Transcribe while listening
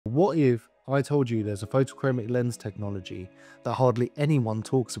What if I told you there's a photochromic lens technology that hardly anyone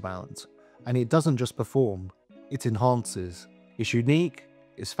talks about, and it doesn't just perform, it enhances. It's unique,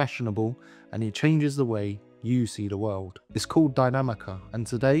 it's fashionable, and it changes the way you see the world. It's called Dinamica, and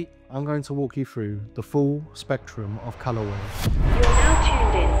today I'm going to walk you through the full spectrum of colorways. You are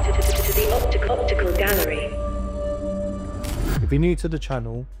now tuned in to the Optical Gallery. If you're new to the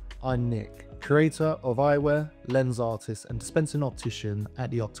channel, I'm Nick, Curator of Eyewear, Lens Artist and Dispensing Optician at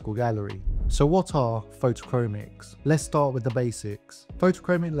the Optical Gallery. So what are photochromics? Let's start with the basics.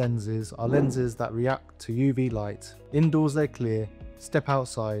 Photochromic lenses are lenses that react to UV light. Indoors they're clear, step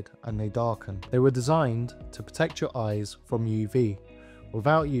outside and they darken. They were designed to protect your eyes from UV,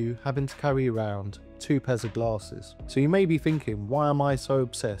 without you having to carry around 2 pairs of glasses. So you may be thinking, why am I so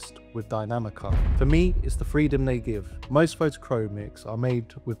obsessed with Dinamica? For me, it's the freedom they give. Most photochromics are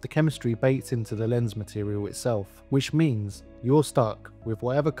made with the chemistry baked into the lens material itself, which means you're stuck with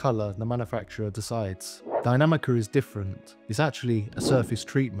whatever colour the manufacturer decides. Dinamica is different. It's actually a surface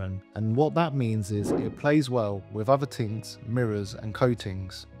treatment, and what that means is it plays well with other tints, mirrors and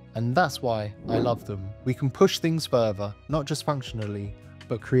coatings. And that's why I love them. We can push things further, not just functionally,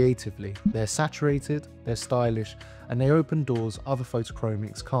 but creatively. They're saturated, they're stylish, and they open doors other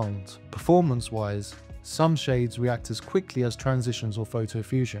photochromics can't. Performance-wise, some shades react as quickly as transitions or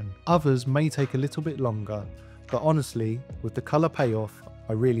Photofusion. Others may take a little bit longer, but honestly, with the colour payoff,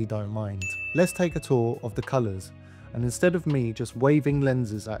 I really don't mind. Let's take a tour of the colours, and instead of me just waving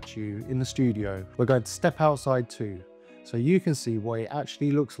lenses at you in the studio, we're going to step outside too, so you can see what it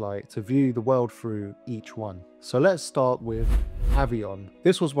actually looks like to view the world through each one. So let's start with Avion.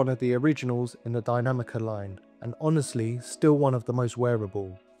 This was one of the originals in the Dinamica line, and honestly still one of the most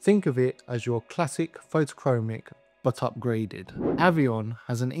wearable. Think of it as your classic photochromic but upgraded. Avion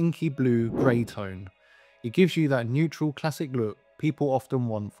has an inky blue grey tone. It gives you that neutral classic look people often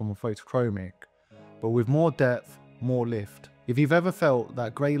want from a photochromic, but with more depth, more lift. If you've ever felt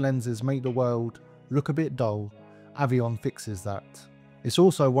that grey lenses make the world look a bit dull, Avion fixes that. It's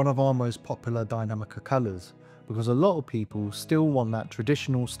also one of our most popular Dinamica colours, because a lot of people still want that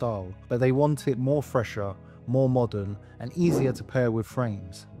traditional style, but they want it more fresher, more modern and easier to pair with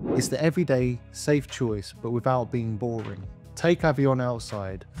frames. It's the everyday, safe choice, but without being boring. Take Avion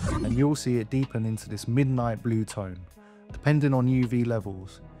outside and you'll see it deepen into this midnight blue tone. Depending on UV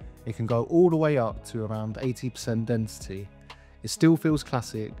levels, it can go all the way up to around 80% density. It still feels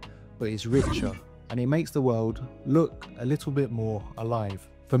classic, but it's richer, and it makes the world look a little bit more alive.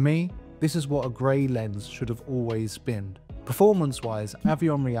 For me, this is what a grey lens should have always been. Performance-wise,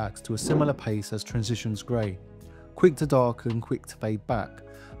 Avion reacts to a similar pace as Transitions Grey. Quick to darken, quick to fade back,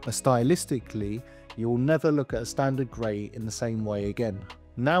 but stylistically, you'll never look at a standard grey in the same way again.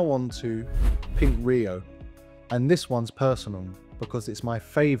 Now on to Pink Rio, and this one's personal because it's my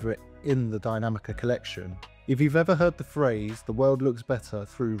favourite in the Dinamica collection. If you've ever heard the phrase, the world looks better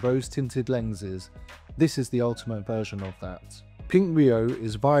through rose-tinted lenses, this is the ultimate version of that. Pink Rio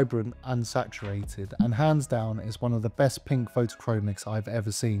is vibrant and saturated, and hands down is one of the best pink photochromics I've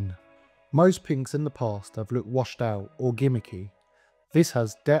ever seen. Most pinks in the past have looked washed out or gimmicky. This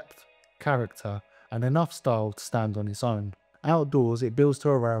has depth, character, and enough style to stand on its own. Outdoors it builds to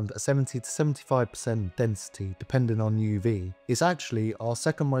around a 70 to 75% density depending on UV. It's actually our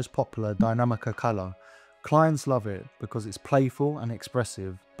second most popular Dinamica colour. Clients love it because it's playful and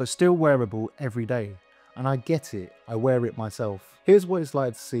expressive, but still wearable every day. And I get it, I wear it myself. Here's what it's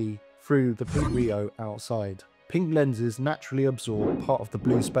like to see through the Pink Rio outside. Pink lenses naturally absorb part of the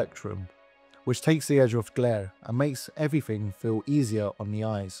blue spectrum, which takes the edge off glare and makes everything feel easier on the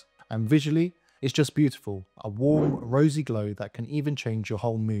eyes. And visually, it's just beautiful, a warm, rosy glow that can even change your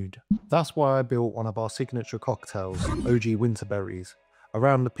whole mood. That's why I built one of our signature cocktails, OG Winterberries,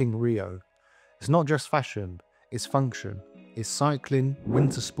 around the Pink Rio. It's not just fashion, it's function. It's cycling,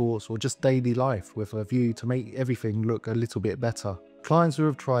 winter sports or just daily life with a view to make everything look a little bit better. Clients who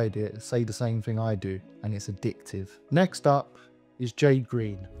have tried it say the same thing I do, and it's addictive. Next up is Jade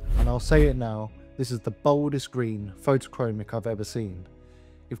Green, and I'll say it now, this is the boldest green photochromic I've ever seen.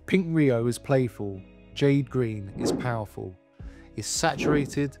 If Pink Rio is playful, Jade Green is powerful. It's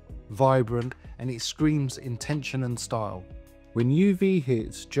saturated, vibrant, and it screams intention and style. When UV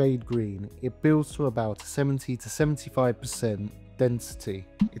hits Jade Green, it builds to about 70 to 75% density.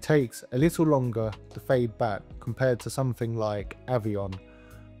 It takes a little longer to fade back compared to something like Avion,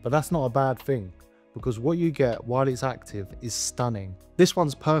 but that's not a bad thing, because what you get while it's active is stunning. This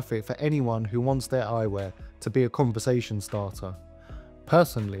one's perfect for anyone who wants their eyewear to be a conversation starter.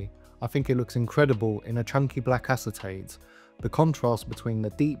 Personally, I think it looks incredible in a chunky black acetate. The contrast between the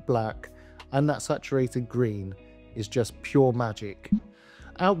deep black and that saturated green is just pure magic.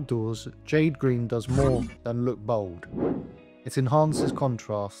 Outdoors, Jade Green does more than look bold. It enhances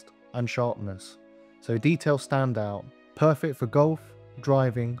contrast and sharpness, so details stand out, perfect for golf,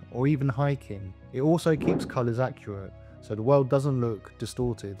 driving, or even hiking. It also keeps colours accurate, so the world doesn't look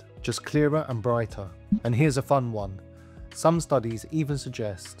distorted, just clearer and brighter. And here's a fun one. Some studies even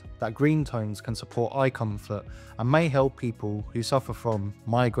suggest that green tones can support eye comfort and may help people who suffer from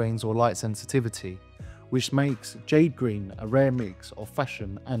migraines or light sensitivity, which makes Jade Green a rare mix of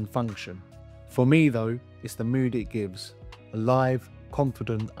fashion and function. For me though, it's the mood it gives, alive,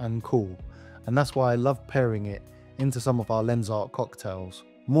 confident and cool, and that's why I love pairing it into some of our lens art cocktails.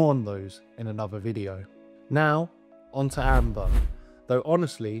 More on those in another video. Now, onto amber, though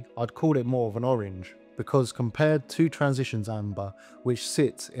honestly I'd call it more of an orange, because compared to Transitions amber, which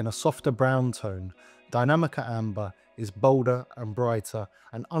sits in a softer brown tone, Dinamica amber is bolder and brighter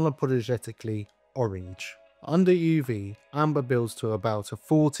and unapologetically orange. Under UV, amber builds to about a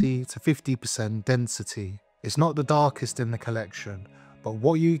 40 to 50% density. It's not the darkest in the collection, but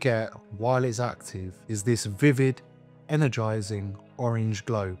what you get while it's active is this vivid, energizing orange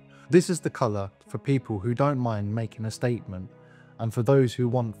glow. This is the colour for people who don't mind making a statement, and for those who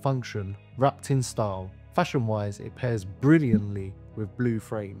want function wrapped in style. Fashion wise, it pairs brilliantly with blue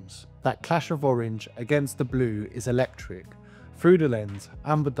frames. That clash of orange against the blue is electric. Through the lens,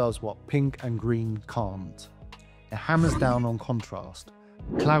 amber does what pink and green can't. It hammers down on contrast,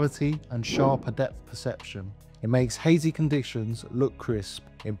 clarity and sharper depth perception. It makes hazy conditions look crisp,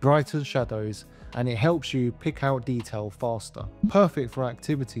 it brightens shadows, and it helps you pick out detail faster. Perfect for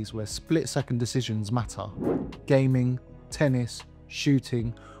activities where split-second decisions matter. Gaming, tennis,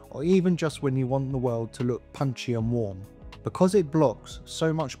 shooting, or even just when you want the world to look punchy and warm. Because it blocks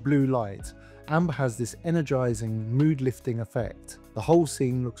so much blue light, amber has this energizing, mood-lifting effect. The whole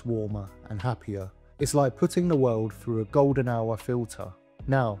scene looks warmer and happier. It's like putting the world through a golden hour filter.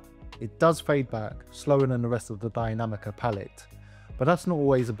 Now, it does fade back slower than the rest of the Dinamica palette, but that's not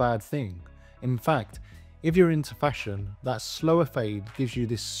always a bad thing. In fact, if you're into fashion, that slower fade gives you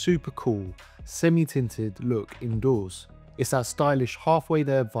this super cool, semi-tinted look indoors. It's that stylish halfway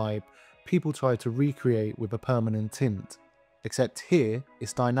there vibe people try to recreate with a permanent tint, except here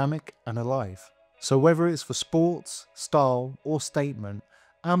it's dynamic and alive. So whether it's for sports, style or statement,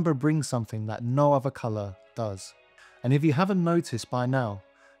 amber brings something that no other colour does. And if you haven't noticed by now,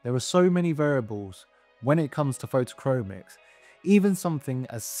 there are so many variables when it comes to photochromics. Even something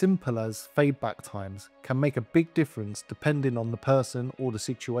as simple as fade back times can make a big difference depending on the person or the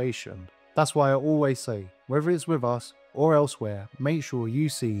situation. That's why I always say, whether it's with us or elsewhere, make sure you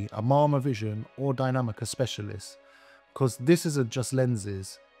see a Marma Vision or Dinamica specialist, because this isn't just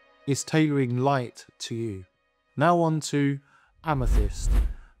lenses, it's tailoring light to you. Now on to Amethyst,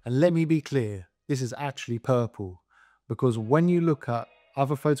 and let me be clear, this is actually purple, because when you look at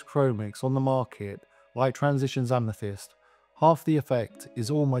other photochromics on the market, like Transitions Amethyst, half the effect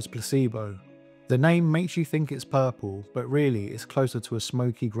is almost placebo. The name makes you think it's purple, but really it's closer to a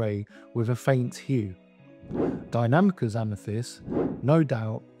smoky grey with a faint hue. Dinamica's Amethyst, no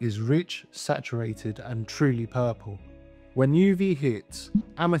doubt, is rich, saturated and truly purple. When UV hits,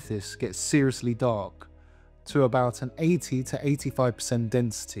 Amethyst gets seriously dark, to about an 80 to 85%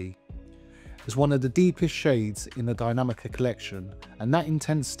 density. It's one of the deepest shades in the Dinamica collection, and that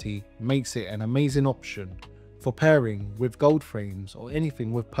intensity makes it an amazing option for pairing with gold frames or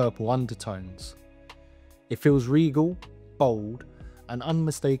anything with purple undertones. It feels regal, bold, and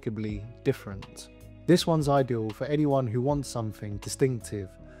unmistakably different. This one's ideal for anyone who wants something distinctive,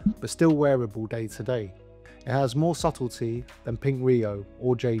 but still wearable day to day. It has more subtlety than Pink Rio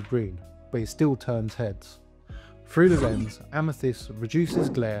or Jade Green, but it still turns heads. Through the lens, Amethyst reduces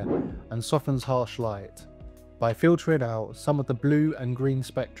glare and softens harsh light by filtering out some of the blue and green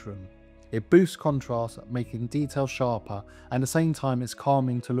spectrum. It boosts contrast, making detail sharper, and at the same time it's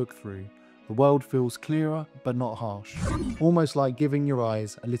calming to look through. The world feels clearer but not harsh, almost like giving your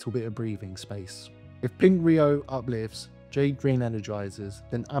eyes a little bit of breathing space. If Pink Rio uplifts, Jade Green energizes,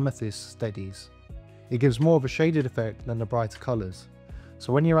 then Amethyst steadies. It gives more of a shaded effect than the brighter colours.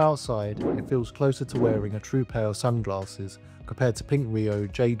 So when you're outside, it feels closer to wearing a true pair of sunglasses compared to Pink Rio,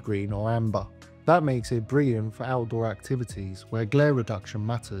 Jade Green or Amber. That makes it brilliant for outdoor activities where glare reduction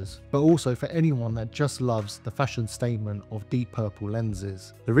matters, but also for anyone that just loves the fashion statement of deep purple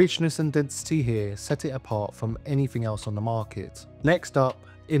lenses. The richness and density here set it apart from anything else on the market. Next up,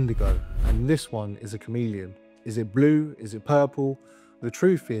 Indigo, and this one is a chameleon. Is it blue? Is it purple? The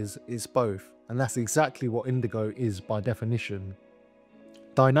truth is, it's both, and that's exactly what Indigo is by definition.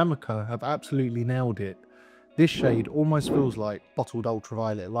 Dinamica have absolutely nailed it. This shade almost feels like bottled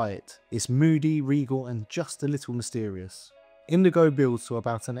ultraviolet light. It's moody, regal and just a little mysterious. Indigo builds to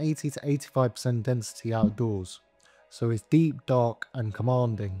about an 80 to 85% density outdoors, so it's deep, dark and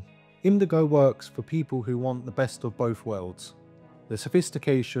commanding. Indigo works for people who want the best of both worlds. The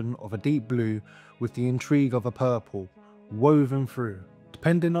sophistication of a deep blue with the intrigue of a purple woven through.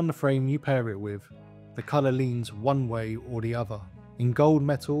 Depending on the frame you pair it with, the colour leans one way or the other. In gold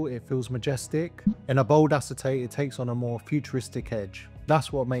metal it feels majestic, in a bold acetate it takes on a more futuristic edge.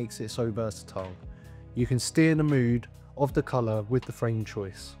 That's what makes it so versatile. You can steer the mood of the colour with the frame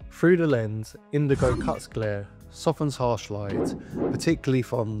choice. Through the lens, Indigo cuts glare, softens harsh light, particularly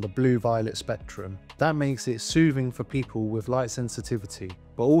from the blue-violet spectrum. That makes it soothing for people with light sensitivity,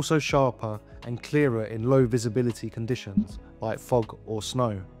 but also sharper and clearer in low visibility conditions like fog or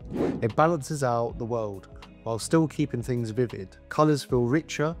snow. It balances out the world while still keeping things vivid. Colours feel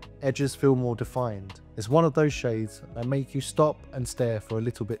richer, edges feel more defined. It's one of those shades that make you stop and stare for a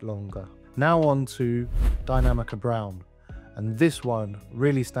little bit longer. Now on to Dinamica Brown, and this one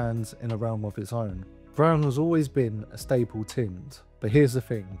really stands in a realm of its own. Brown has always been a staple tint, but here's the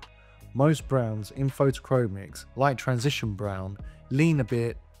thing. Most browns in photochromics, like transition brown, lean a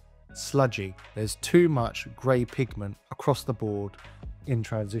bit sludgy. There's too much grey pigment across the board in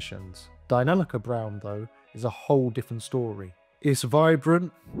transitions. Dinamica Brown though is a whole different story. It's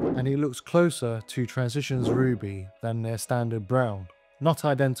vibrant and it looks closer to Transitions Ruby than their standard brown. Not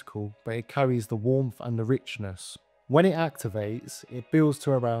identical, but it carries the warmth and the richness. When it activates, it builds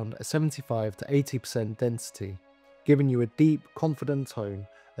to around a 75 to 80% density, giving you a deep, confident tone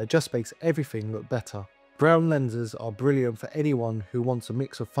that just makes everything look better. Brown lenses are brilliant for anyone who wants a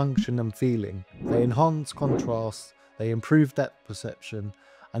mix of function and feeling. They enhance contrast, they improve depth perception,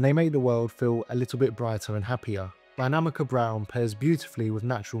 and they make the world feel a little bit brighter and happier. Dinamica Brown pairs beautifully with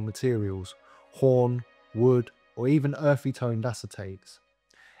natural materials, horn, wood, or even earthy toned acetates.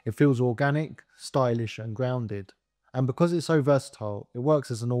 It feels organic, stylish and grounded. And because it's so versatile, it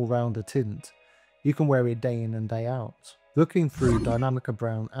works as an all-rounder tint. You can wear it day in and day out. Looking through Dinamica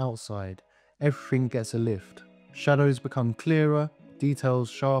Brown outside, everything gets a lift. Shadows become clearer, details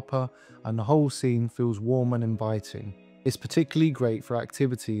sharper, and the whole scene feels warm and inviting. It's particularly great for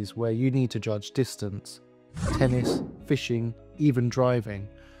activities where you need to judge distance, tennis, fishing, even driving.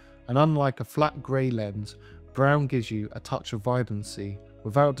 And unlike a flat grey lens, brown gives you a touch of vibrancy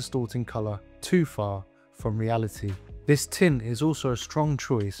without distorting colour too far from reality. This tint is also a strong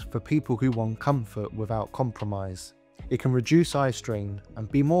choice for people who want comfort without compromise. It can reduce eye strain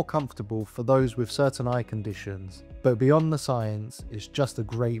and be more comfortable for those with certain eye conditions, but beyond the science, it's just a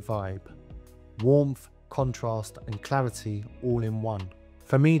great vibe. Warmth, contrast and clarity all in one.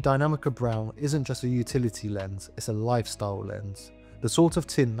 For me, Dinamica Brown isn't just a utility lens, it's a lifestyle lens. The sort of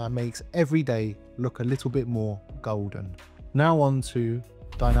tint that makes every day look a little bit more golden. Now on to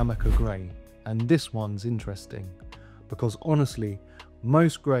Dinamica Grey, and this one's interesting because honestly,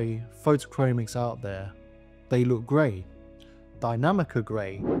 most grey photochromics out there, they look grey. Dinamica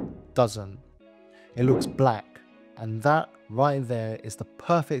Grey doesn't. It looks black, and that right there is the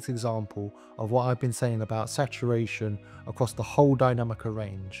perfect example of what I've been saying about saturation across the whole Dinamica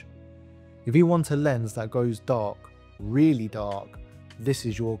range. If you want a lens that goes dark, really dark, this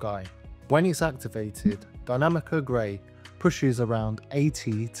is your guy. When it's activated, Dinamica Grey pushes around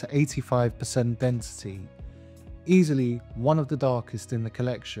 80 to 85% density, easily one of the darkest in the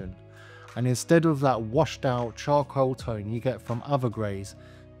collection, and instead of that washed out charcoal tone you get from other greys,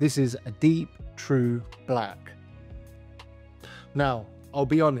 this is a deep, true black. Now, I'll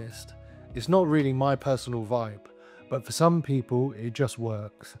be honest, it's not really my personal vibe, but for some people it just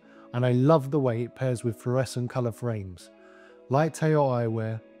works, and I love the way it pairs with fluorescent colour frames, like Tail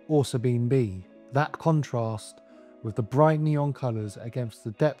Eyewear or Sabine B. That contrast with the bright neon colours against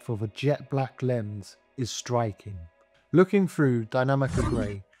the depth of a jet black lens is striking. Looking through Dinamica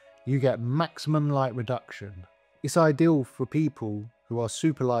Grey, you get maximum light reduction. It's ideal for people who are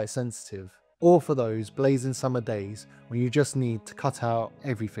super light sensitive, or for those blazing summer days when you just need to cut out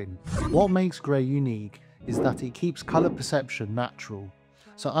everything. What makes grey unique is that it keeps colour perception natural.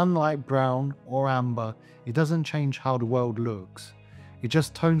 So unlike brown or amber, it doesn't change how the world looks. It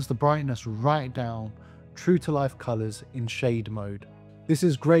just tones the brightness right down, true to life colours in shade mode. This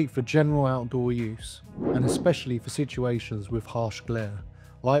is great for general outdoor use, and especially for situations with harsh glare,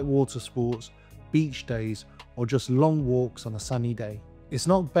 like water sports, beach days, or just long walks on a sunny day. It's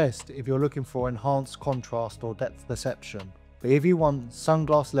not best if you're looking for enhanced contrast or depth perception, but if you want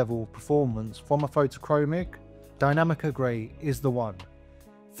sunglass level performance from a photochromic, Dinamica Grey is the one.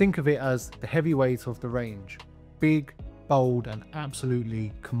 Think of it as the heavyweight of the range, big, bold and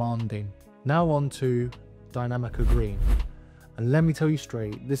absolutely commanding. Now on to Dinamica Green, and let me tell you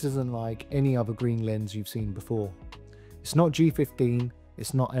straight, this isn't like any other green lens you've seen before. It's not G15,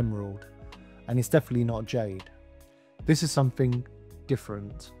 it's not emerald, and it's definitely not jade. This is something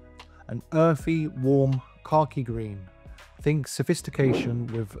different. An earthy, warm, khaki green. Think sophistication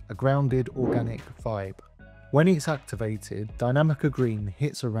with a grounded organic vibe. When it's activated, Dinamica Green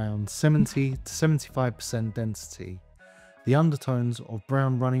hits around 70 to 75% density. The undertones of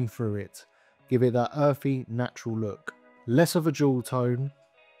brown running through it give it that earthy, natural look. Less of a jewel tone,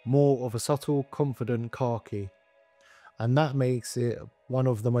 more of a subtle, confident khaki. And that makes it one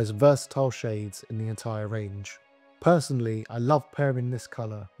of the most versatile shades in the entire range. Personally, I love pairing this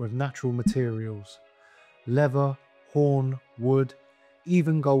colour with natural materials. Leather, horn, wood,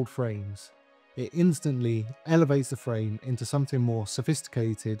 even gold frames. It instantly elevates the frame into something more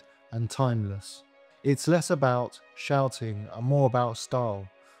sophisticated and timeless. It's less about shouting and more about style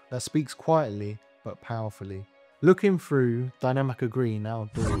that speaks quietly but powerfully. Looking through Dinamica Green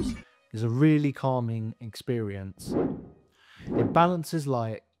outdoors is a really calming experience. It balances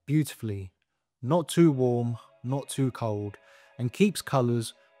light beautifully, not too warm, not too cold, and keeps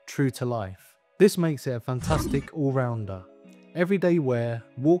colours true to life. This makes it a fantastic all-rounder. Everyday wear,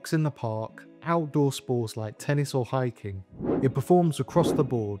 walks in the park, outdoor sports like tennis or hiking. It performs across the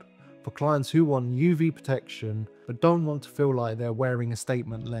board for clients who want UV protection but don't want to feel like they're wearing a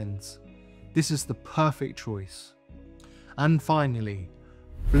statement lens. This is the perfect choice. And finally,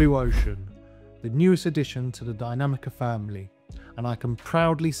 Blue Ocean, the newest addition to the Dinamica family, and I can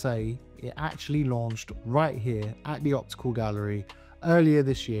proudly say it actually launched right here at the Optical Gallery earlier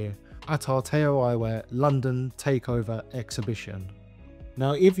this year at our Teo Eyewear London Takeover exhibition.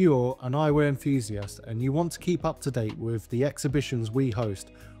 Now, if you're an eyewear enthusiast and you want to keep up to date with the exhibitions we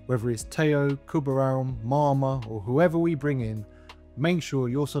host, whether it's Teo, Kubaram, Marma, or whoever we bring in, make sure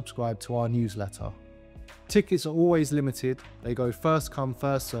you're subscribed to our newsletter. Tickets are always limited, they go first come,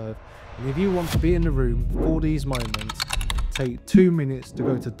 first serve, and if you want to be in the room for these moments, take 2 minutes to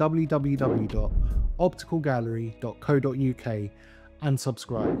go to www.opticalgallery.co.uk and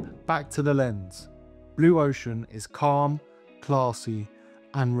subscribe. Back to the lens. Blue Ocean is calm, classy,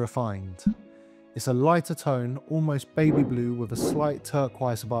 and refined. It's a lighter tone, almost baby blue with a slight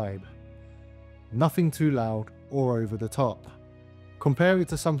turquoise vibe. Nothing too loud or over the top. Compare it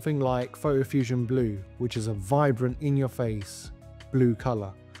to something like Photofusion Blue, which is a vibrant, in-your-face blue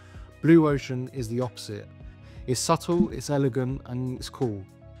colour. Blue Ocean is the opposite. It's subtle, it's elegant, and it's cool.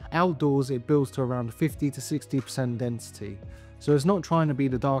 Outdoors, it builds to around 50 to 60% density, so it's not trying to be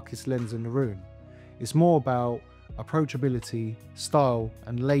the darkest lens in the room. It's more about approachability, style,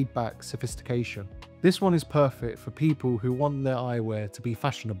 and laid-back sophistication. This one is perfect for people who want their eyewear to be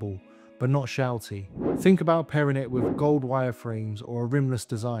fashionable, but not shouty. Think about pairing it with gold wire frames or a rimless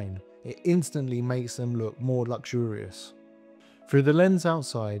design. It instantly makes them look more luxurious. Through the lens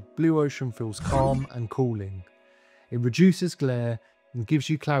outside, Blue Ocean feels calm and cooling. It reduces glare and gives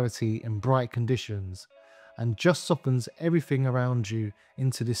you clarity in bright conditions, and just softens everything around you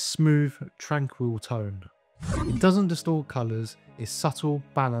into this smooth, tranquil tone. It doesn't distort colours, it's subtle,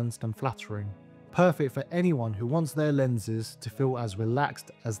 balanced and flattering. Perfect for anyone who wants their lenses to feel as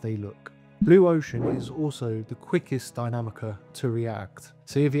relaxed as they look. Blue Ocean is also the quickest Dinamica to react,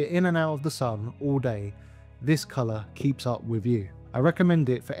 so if you're in and out of the sun all day, this colour keeps up with you. I recommend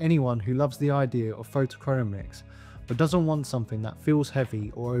it for anyone who loves the idea of photochromics, but doesn't want something that feels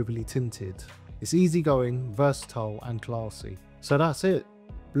heavy or overly tinted. It's easygoing, versatile and classy. So that's it,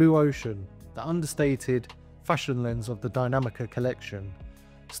 Blue Ocean, the understated fashion lens of the Dinamica collection.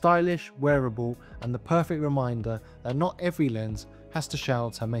 Stylish, wearable, and the perfect reminder that not every lens has to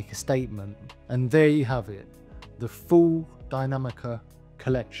shout and make a statement. And there you have it, the full Dinamica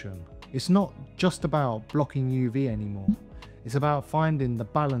collection. It's not just about blocking UV anymore. It's about finding the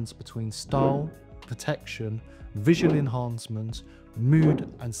balance between style, protection, visual enhancement,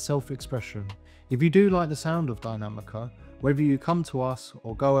 mood, and self-expression. If you do like the sound of Dinamica, whether you come to us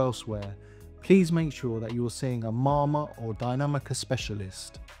or go elsewhere, please make sure that you are seeing a Marma or Dinamica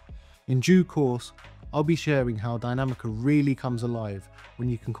specialist. In due course, I'll be sharing how Dinamica really comes alive when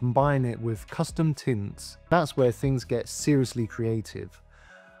you can combine it with custom tints. That's where things get seriously creative.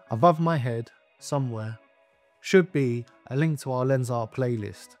 Above my head, somewhere, should be a link to our lens art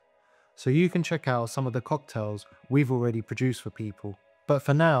playlist, so you can check out some of the cocktails we've already produced for people. But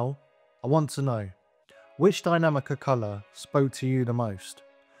for now, I want to know, which Dinamica colour spoke to you the most?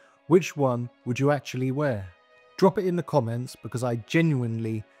 Which one would you actually wear? Drop it in the comments because I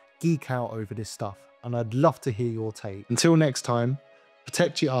genuinely geek out over this stuff and I'd love to hear your take. Until next time,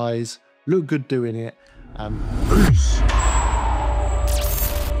 protect your eyes, look good doing it, and peace!